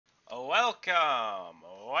Welcome,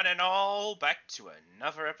 one and all, back to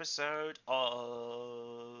another episode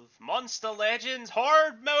of Monster Legends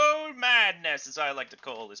Hard Mode Madness, as I like to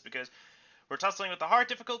call this, because we're tussling with the hard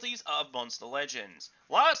difficulties of Monster Legends.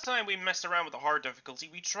 Last time we messed around with the hard difficulty,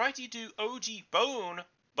 we tried to do OG Bone,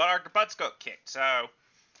 but our butts got kicked. So,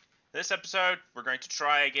 this episode, we're going to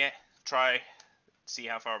try, see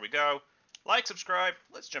how far we go. Like, subscribe,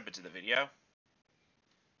 let's jump into the video.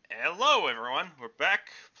 Hello everyone, we're back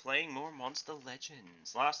playing more Monster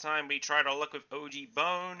Legends. Last time we tried our luck with OG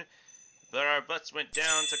Bone, but our butts went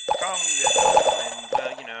down to Conga, and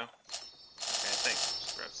I think,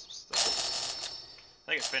 just grab some stuff.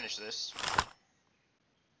 I think I finished this.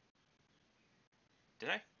 Did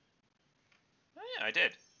I? Oh yeah, I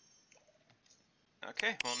did.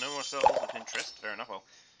 Okay, well no more cells of interest, fair enough. Well,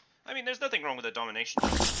 I mean, there's nothing wrong with the domination.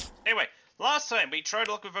 Anyway, last time we tried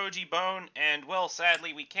to look with OG Bone, and, well,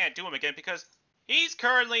 sadly, we can't do him again because he's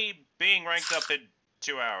currently being ranked up in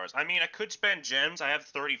 2 hours. I mean, I could spend gems. I have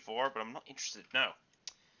 34, but I'm not interested, no.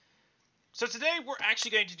 So today, we're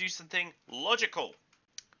actually going to do something logical.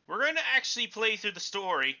 We're going to actually play through the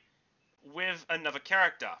story with another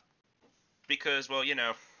character. Because, well, you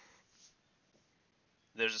know,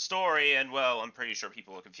 there's a story, and, well, I'm pretty sure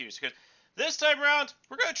people are confused. Because this time around,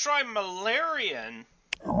 we're going to try Malarion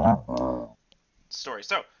story.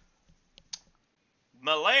 So,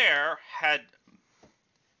 Malarion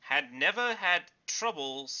had never had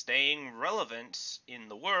trouble staying relevant in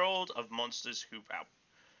the world of monsters who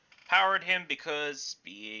outpowered him because,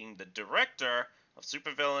 being the director of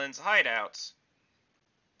supervillains' hideouts,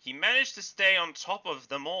 he managed to stay on top of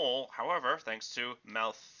them all. However, thanks to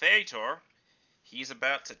Malfaitor, he's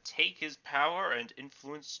about to take his power and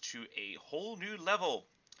influence to a whole new level.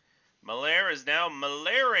 Malarion is now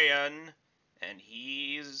Malarion, and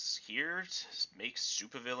he's here to make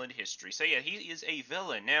supervillain history. So yeah, he is a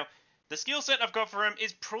villain. Now, the skill set I've got for him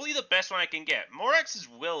is probably the best one I can get. Morax's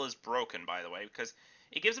will is broken, by the way, because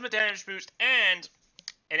it gives him a damage boost and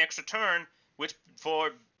an extra turn, which for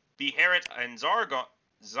Beherit and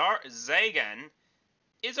Zagan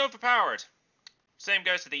is overpowered. Same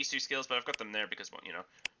goes for these two skills, but I've got them there because, well, you know.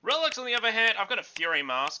 Relics, on the other hand, I've got a Fury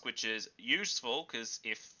Mask, which is useful, because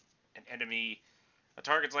if a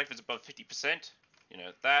target's life is above 50%, you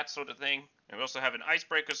know, that sort of thing. And we also have an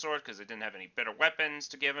Icebreaker Sword, because I didn't have any better weapons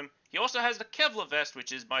to give him. He also has the Kevlar Vest,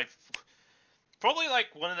 which is probably, like,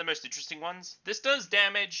 one of the most interesting ones. This does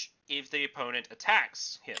damage if the opponent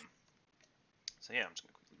attacks him. So yeah, I'm just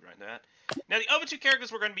going to quickly write that. Now, the other two characters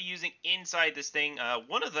we're going to be using inside this thing,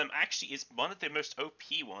 one of them actually is one of the most OP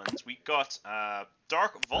ones. We've got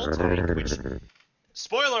Dark Voltaic, which,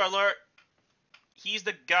 spoiler alert, he's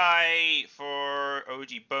the guy for OG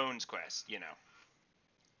Bones quest, you know.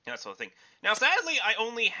 That sort of thing. Now, sadly, I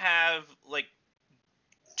only have, like,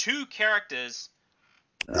 2 characters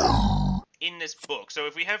in this book. So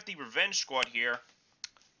if we have the Revenge Squad here,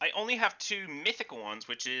 I only have 2 mythical ones,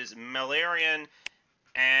 which is Malarion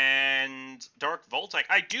and Dark Voltaic.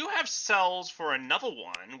 I do have cells for another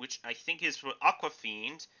one, which I think is for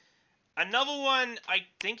Aquafiend. Another one, I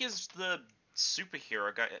think, is the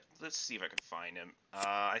superhero guy. Let's see if I can find him.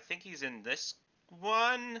 I think he's in this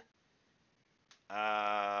one.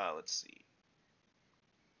 Let's see.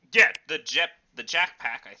 Yeah, the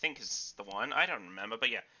Jackpack, I think, is the one. I don't remember, but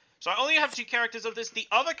yeah. So I only have 2 characters of this. The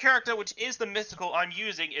other character, which is the mythical I'm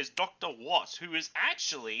using, is Dr. Watt, who is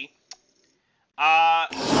actually more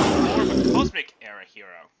of a Cosmic Era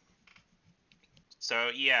hero. So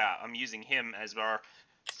yeah, I'm using him as our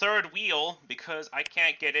 3rd wheel because I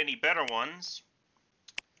can't get any better ones.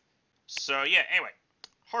 So yeah, anyway,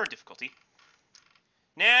 hard difficulty.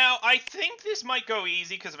 Now, I think this might go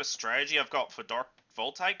easy because of a strategy I've got for Dark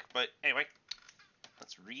Voltaic, but anyway,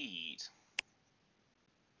 let's read.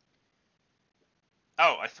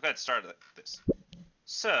 Oh, I forgot to start this.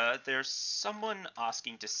 Sir, there's someone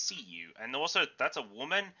asking to see you, and also, that's a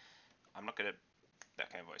woman. I'm not gonna... that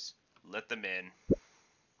kind of voice. Let them in.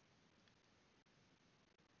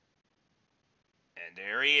 And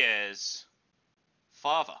there he is.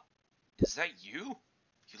 Father, is that you?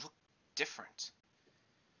 You look different.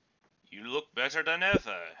 You look better than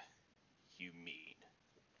ever, you mean.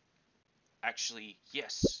 Actually,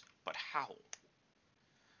 yes, but how?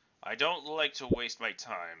 I don't like to waste my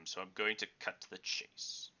time, so I'm going to cut to the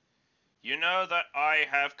chase. You know that I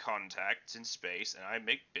have contacts in space, and I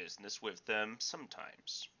make business with them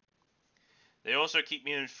sometimes. They also keep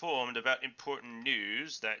me informed about important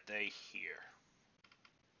news that they hear.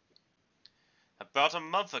 About a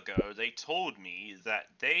month ago, they told me that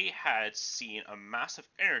they had seen a mass of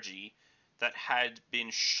energy that had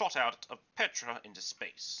been shot out of Petra into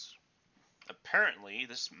space. apparently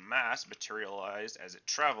this mass materialized as it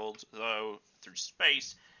traveled through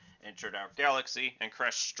space, entered our galaxy, and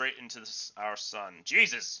crashed straight into our sun.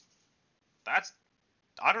 Jesus! I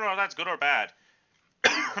don't know if that's good or bad.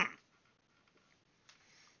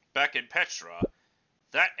 Back in Petra,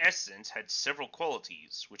 that essence had several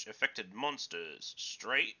qualities which affected monsters'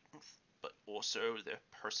 strength, but also their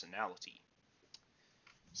personality.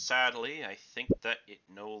 Sadly, I think that it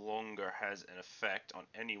no longer has an effect on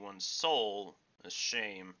anyone's soul. A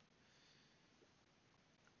shame.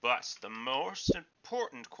 But the most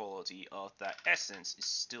important quality of that essence is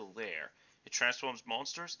still there. It transforms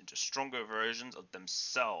monsters into stronger versions of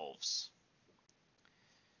themselves.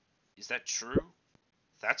 Is that true?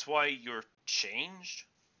 That's why you're changed?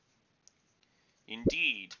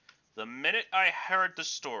 Indeed. The minute I heard the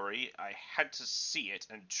story, I had to see it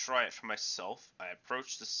and try it for myself. I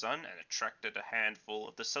approached the sun and attracted a handful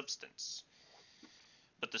of the substance.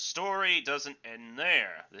 But the story doesn't end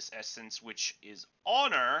there. This essence, which is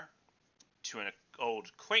honor to an old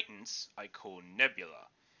acquaintance I call Nebula,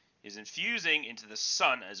 is infusing into the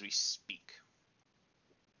sun as we speak.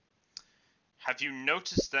 Have you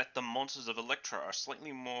noticed that the monsters of Electra are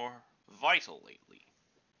slightly more vital lately?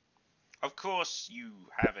 Of course you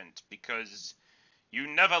haven't, because you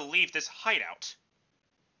never leave this hideout.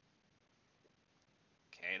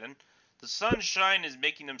 Okay then. The sunshine is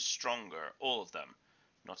making them stronger, all of them.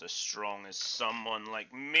 Not as strong as someone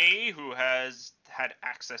like me, who has had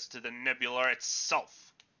access to the nebula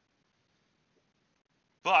itself.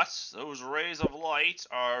 But those rays of light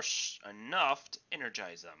are enough to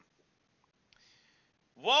energize them.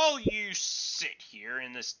 While you sit here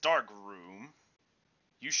in this dark room,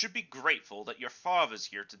 you should be grateful that your father's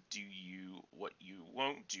here to do you what you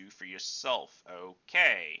won't do for yourself,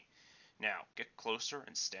 okay? Now, get closer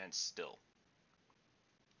and stand still.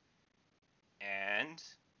 And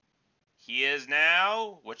he is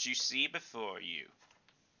now what you see before you.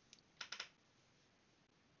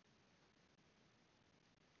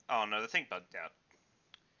 Oh no, the thing bugged out.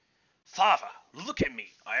 Father, look at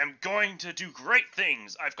me. I am going to do great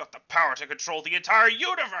things. I've got the power to control the entire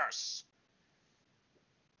universe.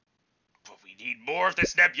 But we need more of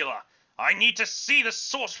this nebula. I need to see the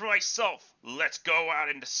source for myself. Let's go out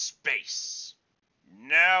into space.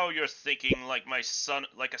 Now you're thinking like my son,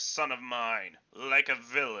 like a son of mine, like a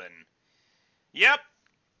villain. Yep.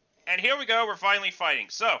 And here we go, we're finally fighting.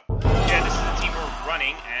 So, yeah, this is the team we're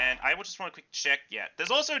running, and I just want a quick check. Yeah,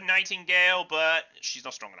 there's also Nightingale, but she's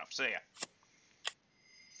not strong enough, so yeah.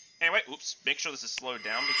 Anyway, oops, make sure this is slowed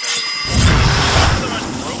down, because this is the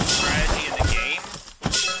most broken strategy in the game.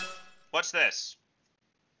 What's this?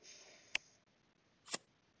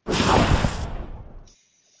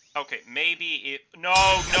 Okay, maybe it...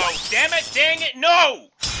 No, damn it, dang it, no!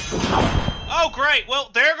 Oh, great, well,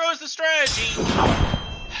 there goes the strategy.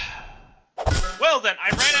 Well then, I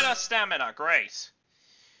ran out of stamina, great.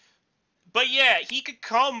 But yeah, he could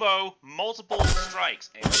combo multiple strikes.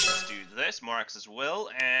 Anyway, let's do this, Morax's will,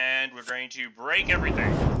 and we're going to break everything.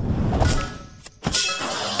 And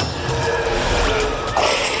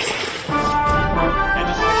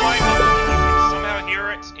just remind me, if you can somehow hear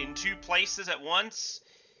it in two places at once,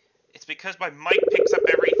 it's because my mic picks up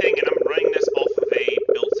everything, and I'm running this off of a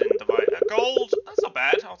built-in device. Gold, that's not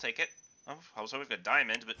bad, I'll take it. Oh, I was hoping for a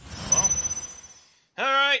diamond, but, well.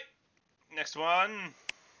 Alright, next one.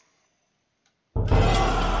 Make sure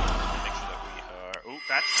that we are... Ooh,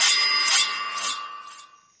 that's...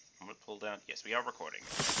 I'm gonna pull down... Yes, we are recording.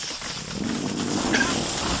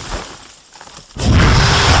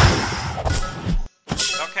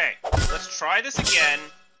 Okay, let's try this again.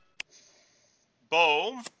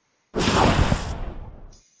 Boom.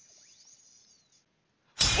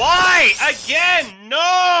 Why? Again?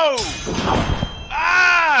 No!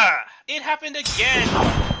 Ah! It happened again!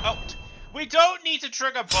 Oh, we don't need to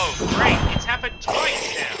trigger both. Great, it's happened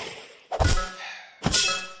twice now.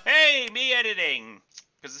 Hey, me editing!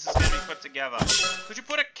 Because this is going to be put together. Could you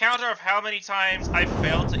put a counter of how many times I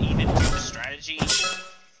failed to even do the strategy?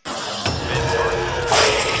 That's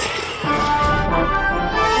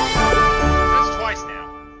twice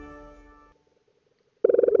now.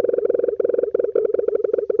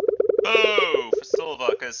 Boo! For silver,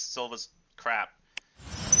 because silver's crap.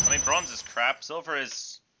 I mean, bronze is crap, silver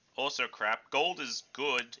is also crap, gold is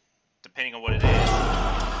good, depending on what it is.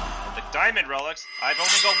 And the diamond relics, I've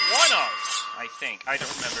only got one of, I think. I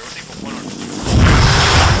don't remember, I think one or two.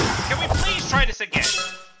 Can we please try this again?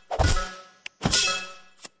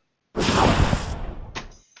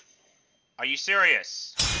 Are you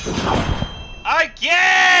serious?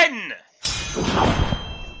 Again!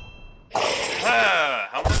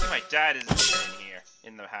 I'm lucky my dad isn't in here.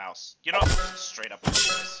 in the house. You know, straight up do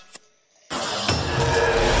this.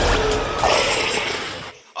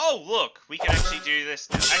 Oh, look! We can actually do this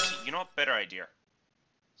now. Actually, you know what? Better idea.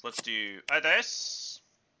 So let's do this.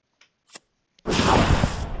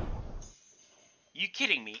 You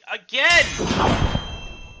kidding me? Again!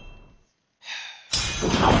 You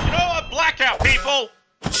know what? Blackout, people!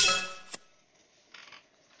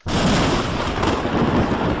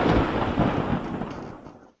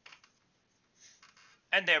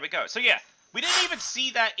 And there we go. So yeah, we didn't even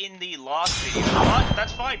see that in the last video, but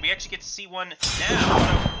that's fine. We actually get to see one now.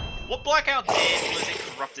 So what Blackout did was it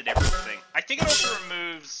corrupted everything. I think it also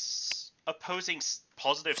removes opposing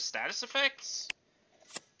positive status effects?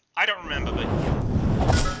 I don't remember, but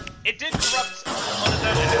it did corrupt one of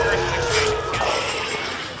them in the first situation.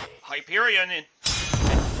 Hyperion, and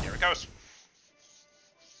there it goes.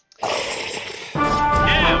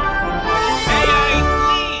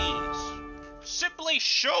 Simply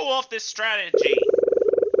show off this strategy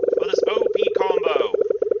for this OP combo.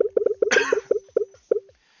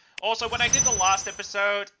 Also, when I did the last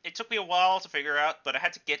episode, it took me a while to figure out, but I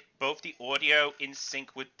had to get both the audio in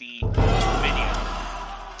sync with the video.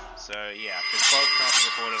 So yeah, because both can't be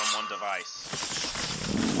recorded on one device.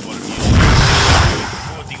 What I'm using to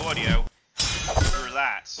record the audio through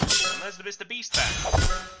that. And there's the Mr. Beast battle.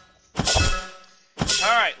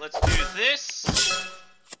 Alright, let's do this.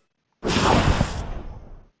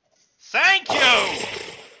 Thank you!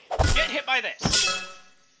 Get hit by this.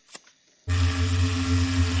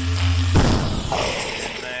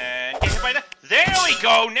 And then get hit by that. There we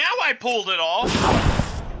go! Now I pulled it off!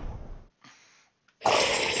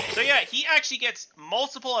 So yeah, he actually gets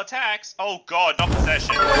multiple attacks. Oh god, not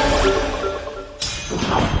possession.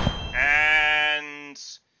 And...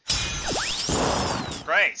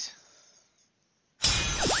 great.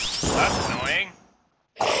 That's annoying.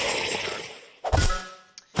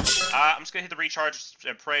 I'm just gonna hit the recharge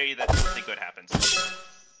and pray that something good happens.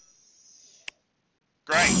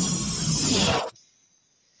 Great.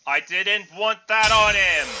 I didn't want that on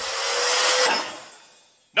him!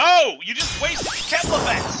 No! You just wasted the Kevlar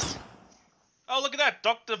vest! Oh, look at that!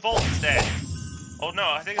 Dr. Volt is dead. Oh no,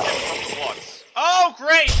 I think his name was Dr. Watts. Oh,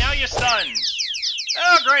 great! Now you're stunned!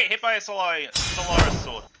 Oh, great! Hit by a Solaris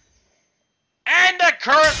sword. And a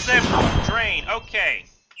cursive drain! Okay.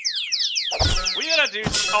 We gotta do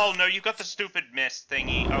some... oh no, you got the stupid mist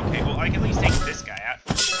thingy. Okay, well I can at least take this guy out.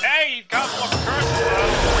 Hey, you can't block curses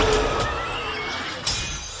though!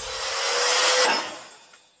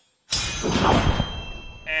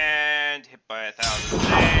 And hit by 1,000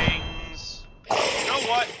 things. You know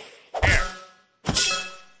what? Here.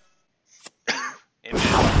 It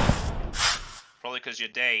missed. Probably because you're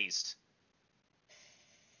dazed.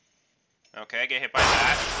 Okay, get hit by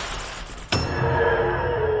that.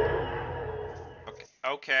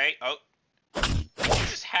 Okay, oh.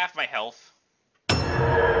 Just half my health. I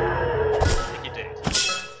think you did.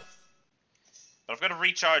 But I've got to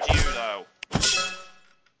recharge you, though.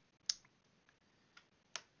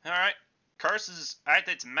 Alright. Curse is at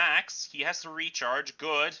its max. He has to recharge.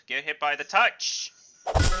 Good. Get hit by the touch.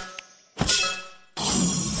 And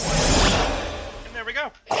there we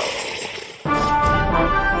go. Make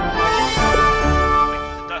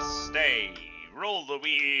the dust stay. Roll the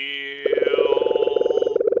wheel.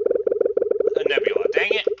 Nebula,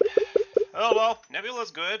 dang it. Oh well,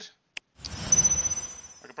 Nebula's good.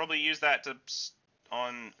 I could probably use that to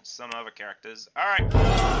on some other characters. Alright.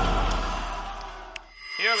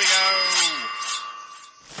 Here we go.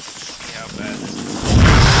 See how bad this is.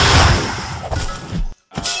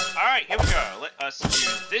 Alright, here we go. Let us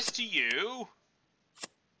do this to you.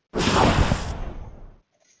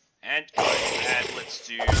 And good. And let's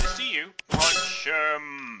do this to you. Punch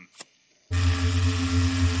him.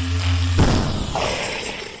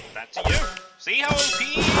 That to you. See how OP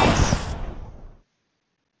he is?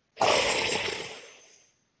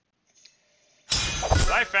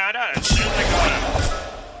 I found out as soon as I got him.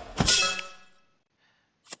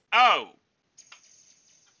 Oh.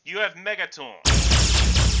 You have Megaton.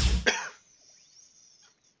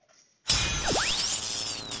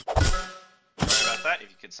 Sorry about that. If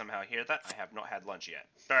you could somehow hear that, I have not had lunch yet.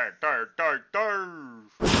 Dar, dar, dar, dar.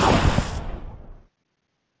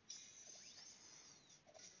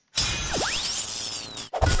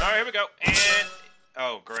 Alright, here we go. And...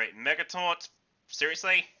 oh, great. Megataunt.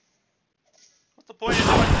 Seriously? What's the point of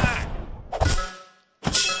doing that?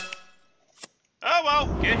 Oh well,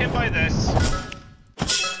 get hit by this.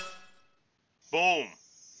 Boom.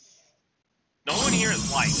 No one here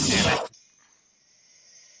is light, damn it.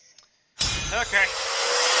 Okay.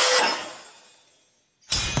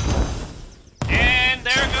 And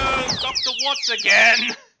there goes Dr. Once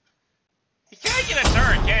again! He can't get a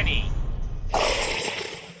turn, can he?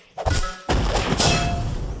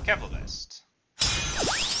 Kevlar vest.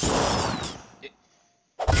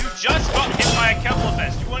 You just got hit by a Kevlar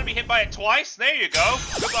vest. You want to be hit by it twice? There you go.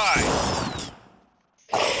 Goodbye.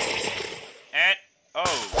 And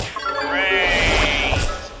oh, great!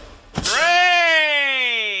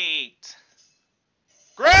 Great!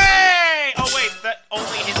 Great! Oh wait, that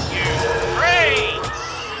only hits you. Great!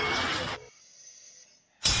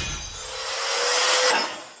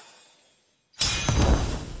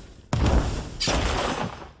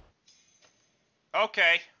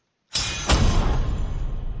 Okay.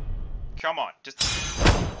 Come on, just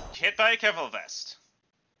hit by a Kevlar vest.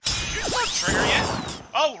 Did you not trigger yet?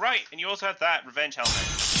 Oh, right, and you also have that revenge helmet.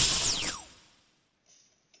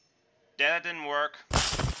 Yeah, that didn't work.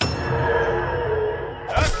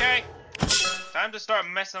 Okay. Time to start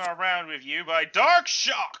messing around with you by Dark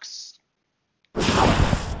Shocks!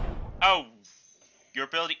 Oh, your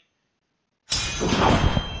ability...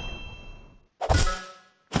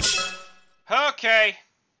 Okay.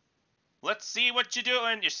 Let's see what you're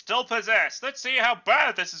doing. You're still possessed. Let's see how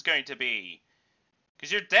bad this is going to be.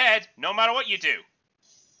 Because you're dead, no matter what you do.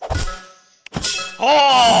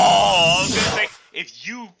 Oh! I was gonna say, if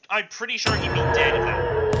you... I'm pretty sure he'd be dead if that...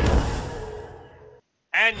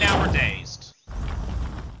 And now we're dazed.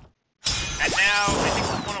 And now, I think it's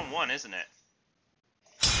a one-on-one, isn't it?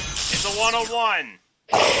 It's a one-on-one!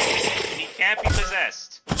 And he can't be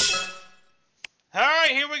possessed.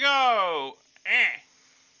 Alright, here we go!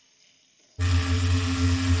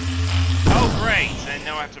 Oh, great! And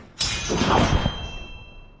now I have to...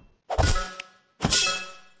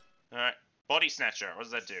 Alright, Body Snatcher, what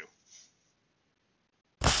does that do?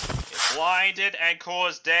 It blinded and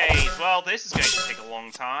caused daze. Well, this is going to take a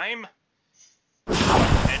long time.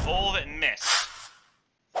 And all of it missed.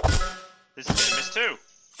 This is going to miss too.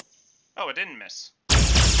 Oh, it didn't miss.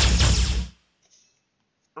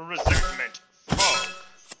 Resentment fog.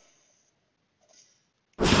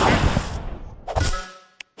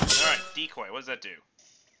 Alright, decoy, what does that do?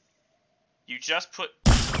 You just put...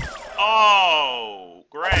 Oh,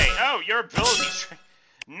 great. Oh, your ability...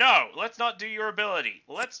 No, let's not do your ability.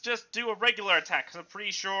 Let's just do a regular attack, because I'm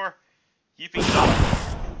pretty sure you'd be done.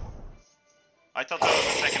 I thought that was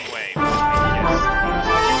the second wave.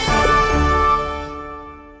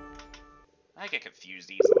 I get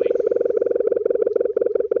confused easily.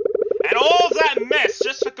 And all of that mess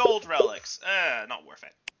just for gold relics. Not worth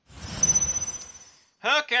it.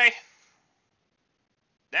 Okay.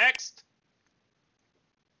 Next.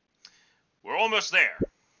 We're almost there.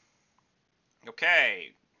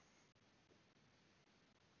 Okay.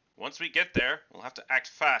 Once we get there, we'll have to act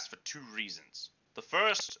fast for two reasons. The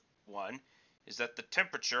first one is that the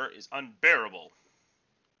temperature is unbearable.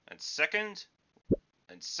 And second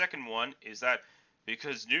one is that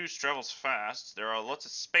because news travels fast, there are lots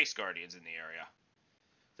of space guardians in the area.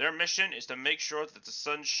 Their mission is to make sure that the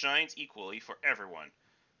sun shines equally for everyone.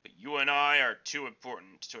 But you and I are too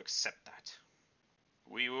important to accept that.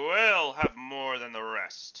 We will have more than the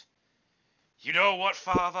rest. You know what,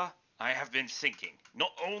 Father? I have been thinking.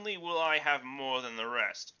 Not only will I have more than the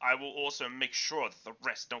rest, I will also make sure that the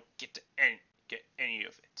rest don't get any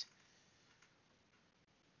of it.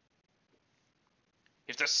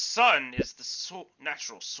 If the sun is the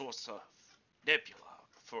natural source of nebula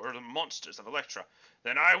for the monsters of Electra,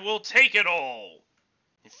 then I will take it all.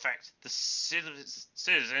 In fact, the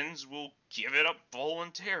citizens will give it up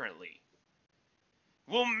voluntarily.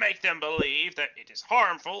 We'll make them believe that it is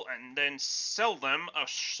harmful and then sell them a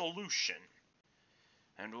solution.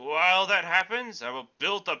 And while that happens, I will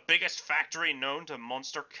build the biggest factory known to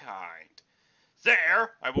monster kind.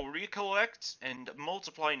 There, I will recollect and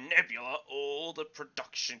multiply nebula, all the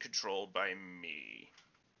production controlled by me.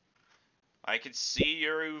 I can see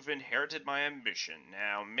you've inherited my ambition.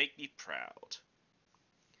 Now make me proud.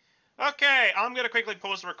 Okay, I'm gonna quickly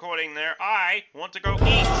pause the recording there. I want to go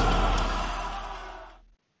eat.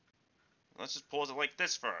 Let's just pause it like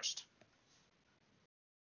this first.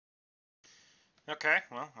 Okay,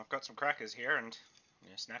 well, I've got some crackers here and I'm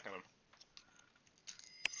gonna snack on them.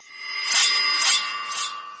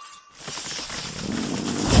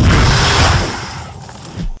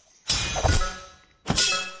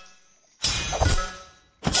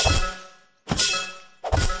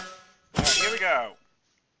 Alright, here we go.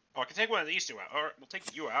 Oh, I can take one of these two out. Alright, we'll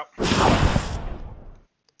take you out.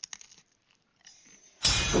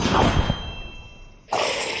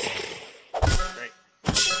 Great.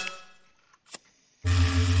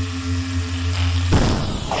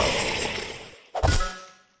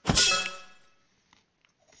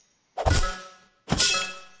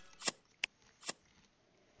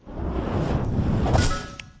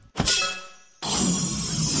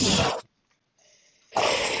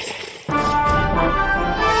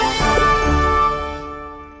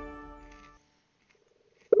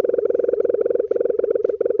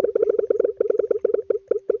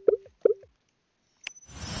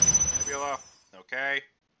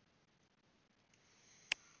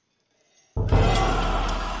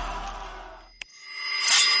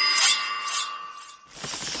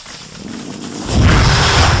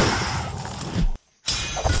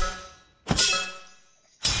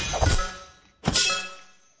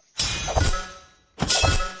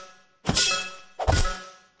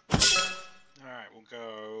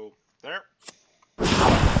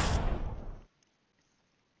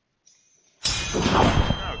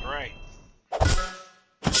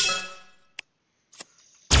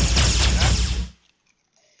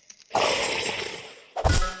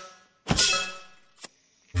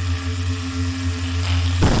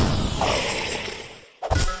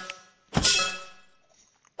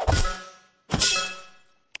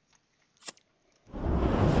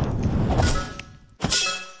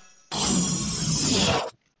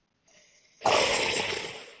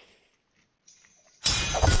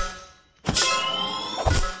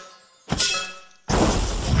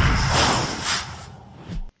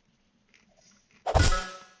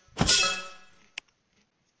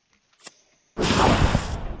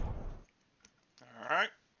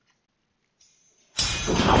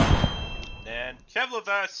 And Kevlar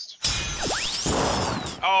vest.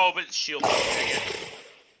 Oh, but it's shield. Dang it.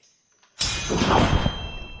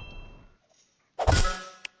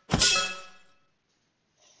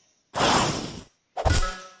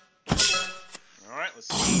 Alright, let's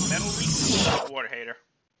see. Metal Reef. Water hater.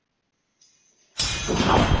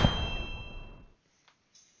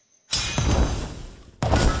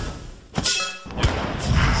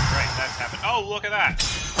 Right, that's happened. Oh, look at that.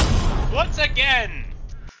 Once again!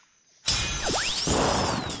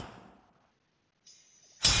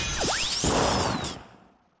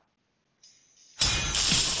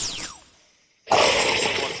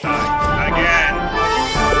 Let's die. Again!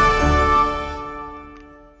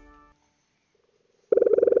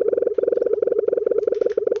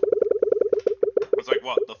 It's like,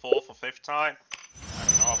 what, the 4th or 5th time? I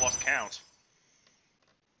don't know, I've lost count.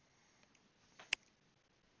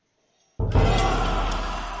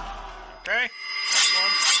 Okay, next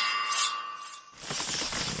one.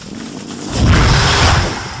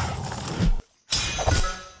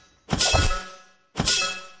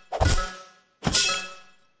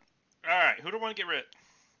 Alright, who do I want to get rid of?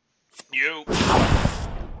 You.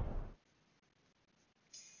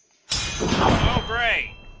 Oh,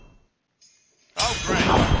 great. Oh, great.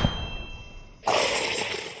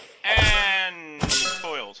 And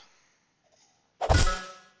foiled.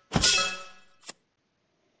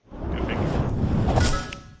 Go figure.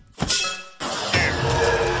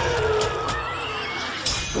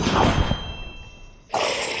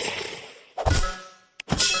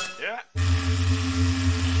 Yeah.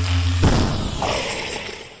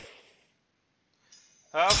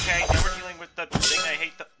 Okay, now we're dealing with the thing I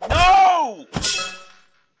hate the— No!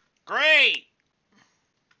 Great!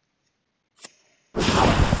 We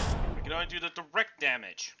can only do the direct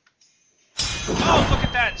damage. Oh, look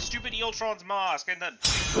at that! Stupid Eultron's mask and the—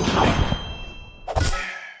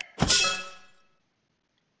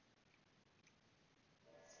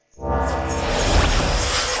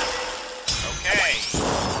 Okay.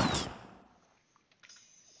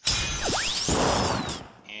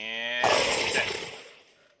 And dead.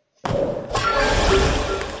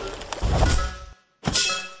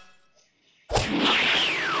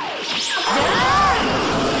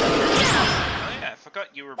 Oh yeah, I forgot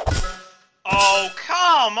you were— Oh,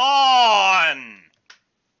 come on!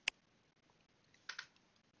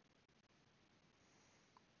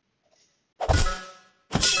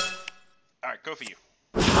 Alright, go for you.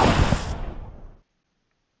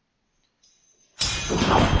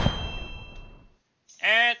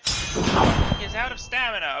 And he's out of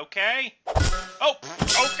stamina, okay? Oh,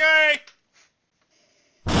 okay!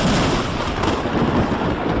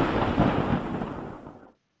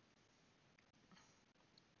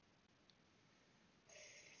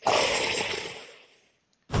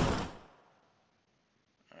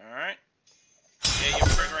 Alright. Yeah, you're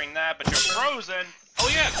triggering that, but you're frozen. Oh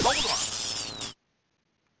yeah, hold on.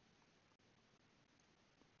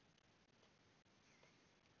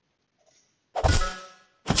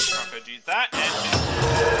 Could use that and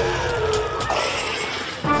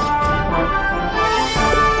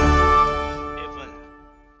voilà.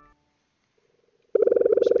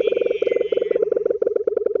 Speed.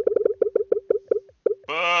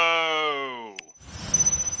 Boo.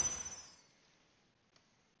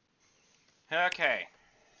 Okay.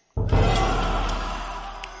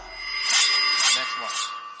 Next one.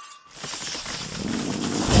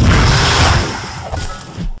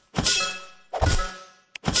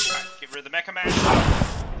 Get rid of the Mecha Man.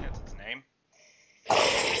 That's its name.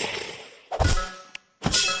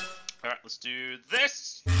 Alright, let's do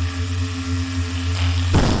this.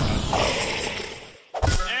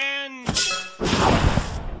 And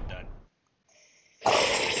done.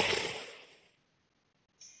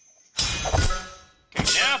 Okay,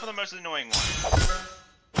 now for the most annoying one.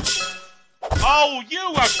 Oh,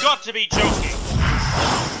 you have got to be joking!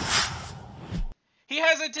 He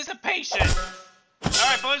has anticipation!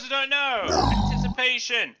 Alright, for those who don't know,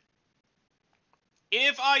 anticipation.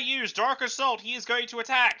 If I use Dark Assault, he is going to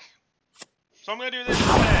attack. So I'm going to do this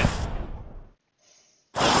instead.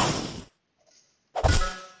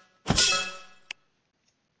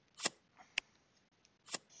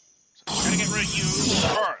 So I'm going to get rid of you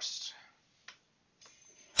first.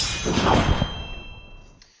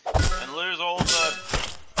 And lose all the...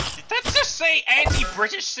 Did that just say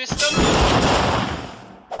anti-British system?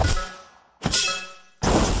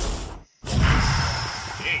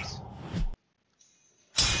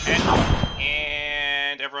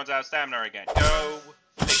 And everyone's out of stamina again. Go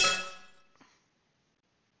figure.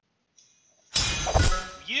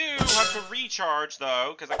 You have to recharge,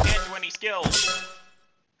 though, because I can't do any skills.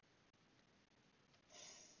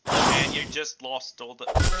 And you just lost all the...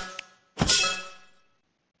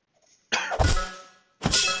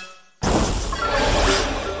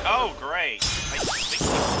 Oh, great. I think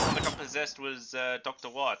the one that got possessed was Dr.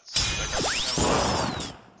 Watts.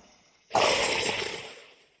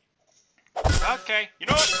 Okay, you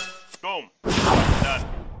know what? Boom. Done.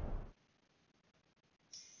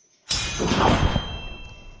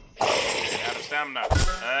 And out of stamina.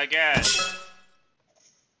 Again.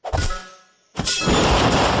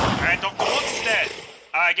 And Dr. Watts is dead.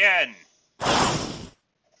 Again.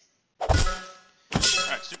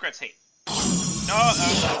 Alright, Sucret's hate.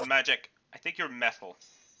 No, magic. I think you're methyl.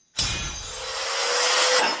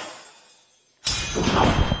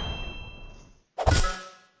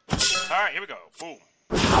 Alright, here we go. Boom.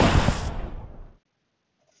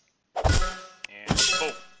 And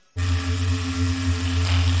boom.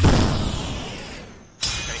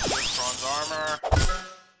 Take Tron's armor.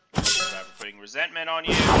 Grab putting resentment on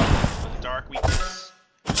you. With a dark weakness.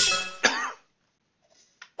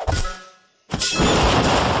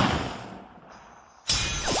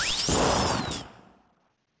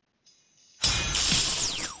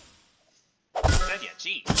 Dead yet,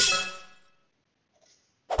 jeez.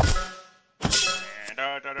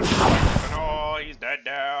 Oh, he's dead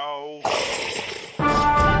now.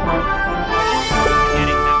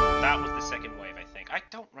 That was the second wave, I think. I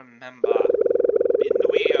don't remember. In the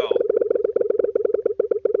wheel.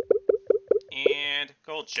 And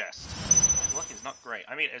gold chest. Luck is not great.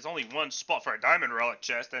 I mean, there's only one spot for a diamond relic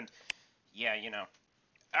chest, and yeah, you know.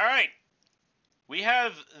 Alright. We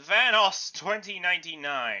have Vanos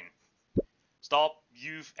 2099. Stop.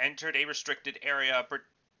 You've entered a restricted area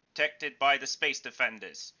protected by the space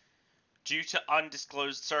defenders. Due to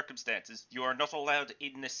undisclosed circumstances, you are not allowed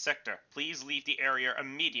in this sector. Please leave the area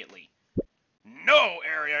immediately. No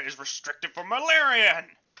area is restricted for Malarion!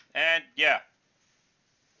 And, yeah.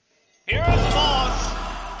 Here's the boss!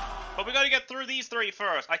 But we gotta get through these three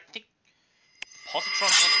first. I think...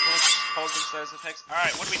 Positron's what's causing those effects.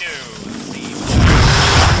 Alright, what do we do?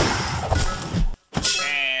 Let's see.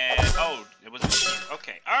 And... oh, it was...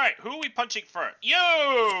 okay. Alright, who are we punching first?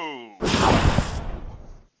 You!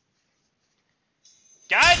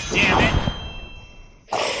 God damn it!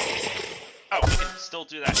 Oh, we can still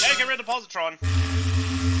do that. Hey, get rid of the positron.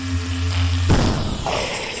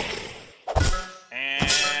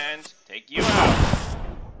 And take you out.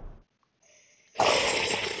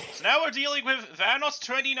 So now we're dealing with Vanos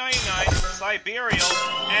 2099, Siberial,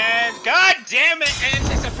 and god damn it,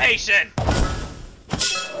 anticipation!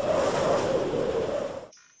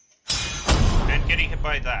 And getting hit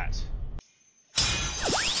by that.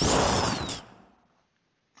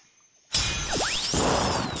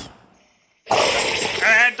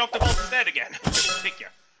 And Dr. Bolt is dead again. Thank you.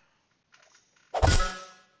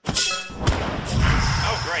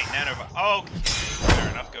 Oh, great, nanovirus. Okay, fair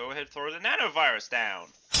enough. Go ahead, throw the nanovirus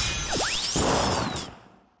down.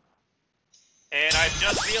 And I've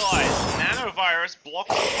just realized nanovirus blocks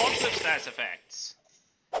the positive stats effects.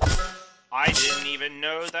 I didn't even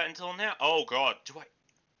know that until now. Oh god, do I...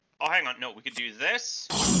 oh, hang on. No, we could do this.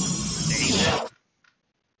 David.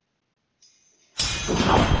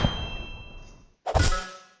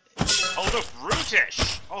 Oh, look,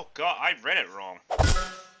 brutish! Oh god, I read it wrong.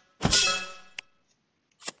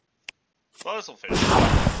 Well, this'll finish.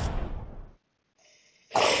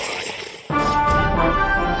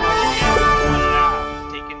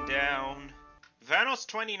 Taken down Vanos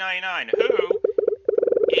 2099, who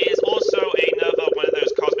is also another one of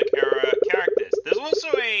those Cosmic Era characters. There's also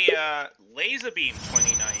a Laser Beam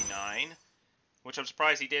 2099, which I'm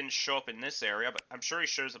surprised he didn't show up in this area, but I'm sure he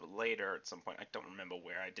shows up later at some point. I don't remember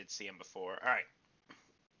where. I did see him before. Alright.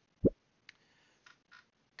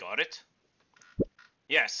 Got it?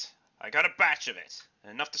 Yes, I got a batch of it.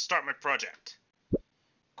 Enough to start my project.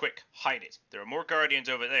 Quick, hide it. There are more Guardians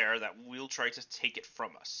over there that will try to take it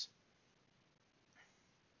from us.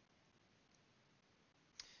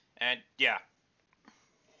 And, yeah.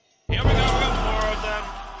 Here we go, we got more of them.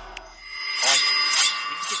 Oh, I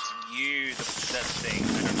think it's you, that thing.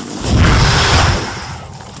 I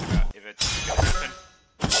don't know if it's gonna happen.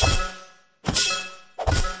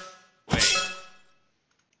 Wait.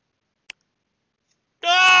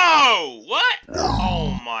 No! What?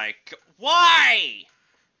 Oh my god. Why?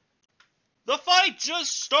 The fight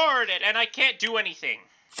just started and I can't do anything.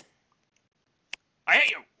 I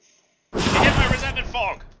hate you. I hit my resentment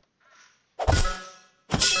fog.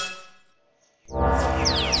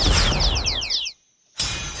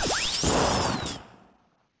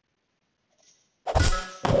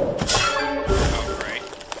 Oh, great.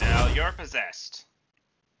 Now you're possessed.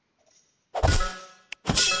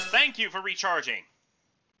 Thank you for recharging.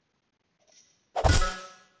 There.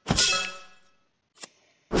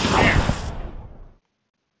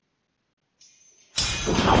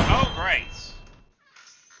 Oh, great.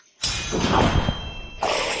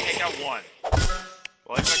 Only take out one.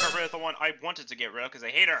 Well, I got rid of the one I wanted to get rid of because I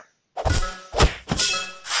hate her.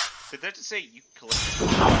 Did that just say eucalyptic?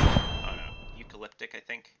 Oh no, eucalyptic, I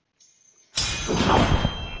think.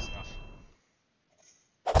 Fast enough.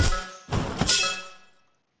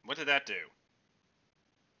 What did that do?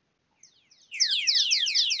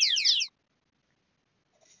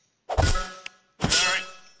 Alright.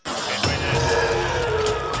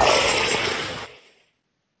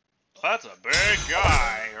 That's a big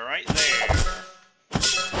guy right there.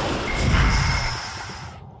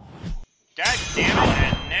 God damn it,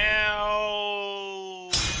 and now...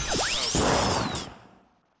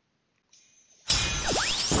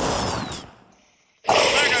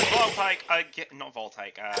 Oh, there goes Voltike again. Not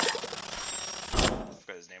Voltike, I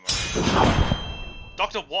forgot his name already.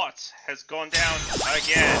 Dr. Watt has gone down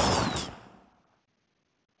again.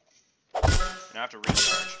 And I have to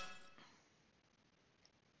recharge.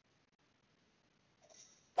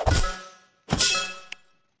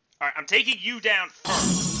 Alright, I'm taking you down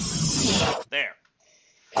first. There.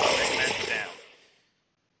 Recommend you down.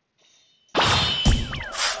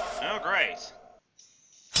 Oh, great.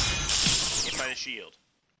 Hit by the shield.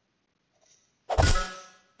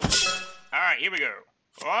 Alright, here we go.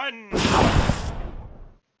 One. And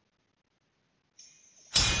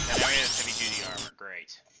now he has heavy duty armor.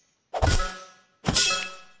 Great.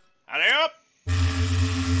 Alley up!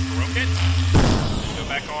 Broke it. Go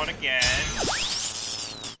back on again.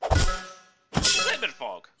 Bit of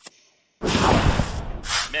fog.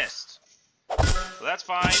 Missed. Well, that's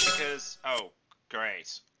fine because... Oh,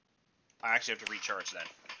 great. I actually have to recharge then.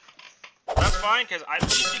 That's fine because I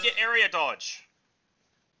need to get area dodge.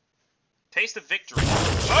 Taste of victory.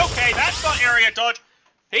 Okay, that's not area dodge.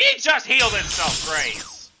 He just healed himself. Great.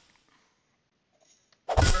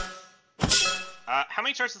 How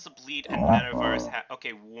many charges does the bleed and nanovirus have?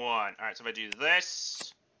 Okay, 1. Alright, so if I do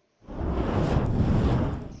this...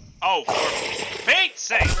 Oh, for fate's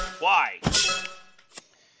sake! Why?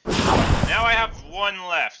 Now I have 1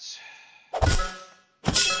 left. I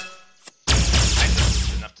think this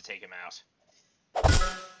is enough to take him out.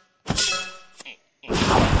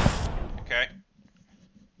 Okay.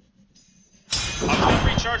 I was gonna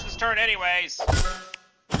recharge this turn anyways.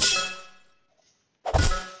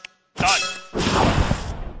 Done.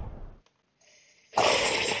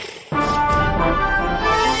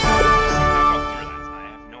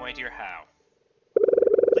 How?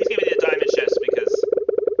 Please give me the diamond chest because...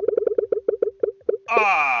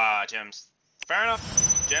 Ah, gems. Fair enough.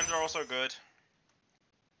 Gems are also good.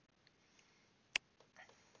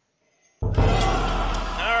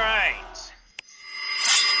 Alright.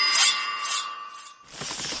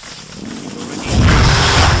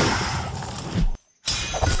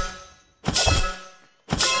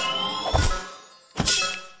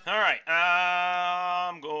 Alright,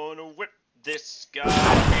 I'm gonna whip this guy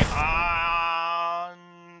behind...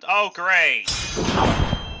 Oh, great!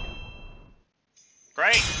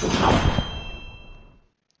 Great!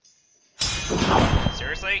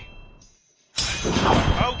 Seriously?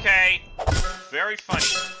 Okay. Very funny.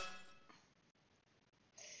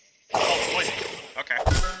 Oh, poison. Okay.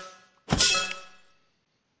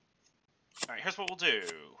 Alright, here's what we'll do.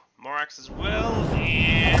 Morax as well,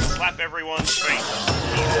 and slap everyone's face.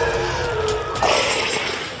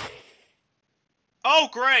 Oh,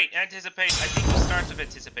 great! Anticipation. I think it starts with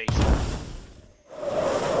anticipation.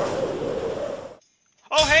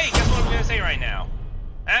 Oh, hey! Guess what I'm gonna say right now?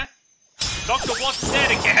 Huh? Dr. Watt's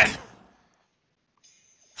dead again!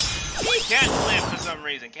 He can't live for some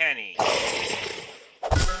reason, can he?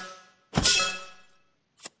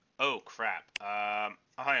 Oh, crap. Hang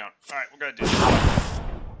on. Alright, we're gonna do this.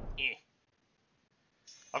 Yeah.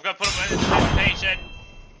 I've got to put up my anticipation.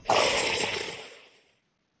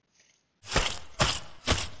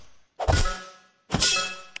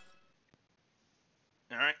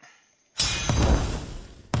 Alright.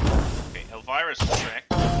 Okay, Elvira's trick.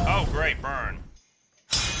 Oh, great, burn.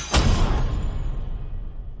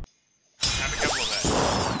 Have a couple of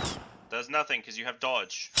that. Does nothing because you have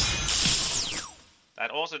dodge.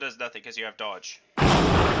 That also does nothing because you have dodge.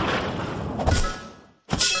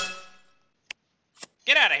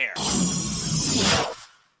 Get out of here!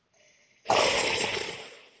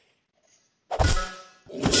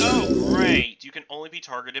 Oh, great! You can only be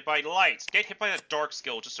targeted by lights. Get hit by the dark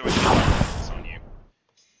skill just so I can focus on you.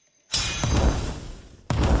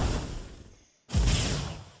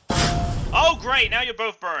 Oh, great! Now you're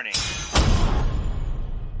both burning.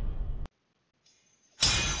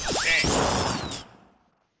 Okay.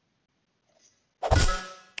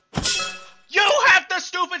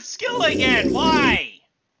 skill again? Why?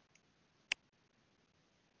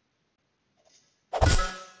 Are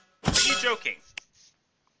you joking?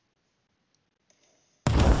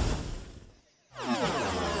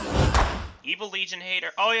 Evil Legion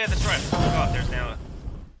hater. Oh yeah, that's right. I forgot. There's now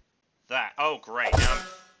that. Oh great.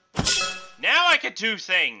 Now I can do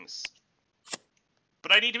things.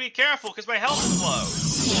 But I need to be careful because my health is low.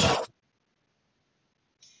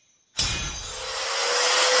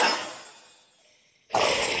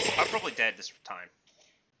 I'm probably dead this time.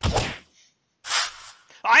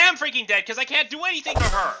 I am freaking dead because I can't do anything to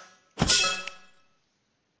her.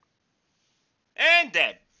 And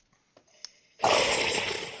dead.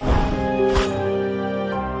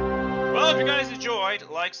 Well, if you guys enjoyed,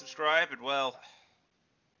 like, subscribe, and well...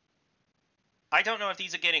 I don't know if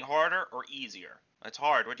these are getting harder or easier. It's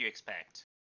hard. What do you expect?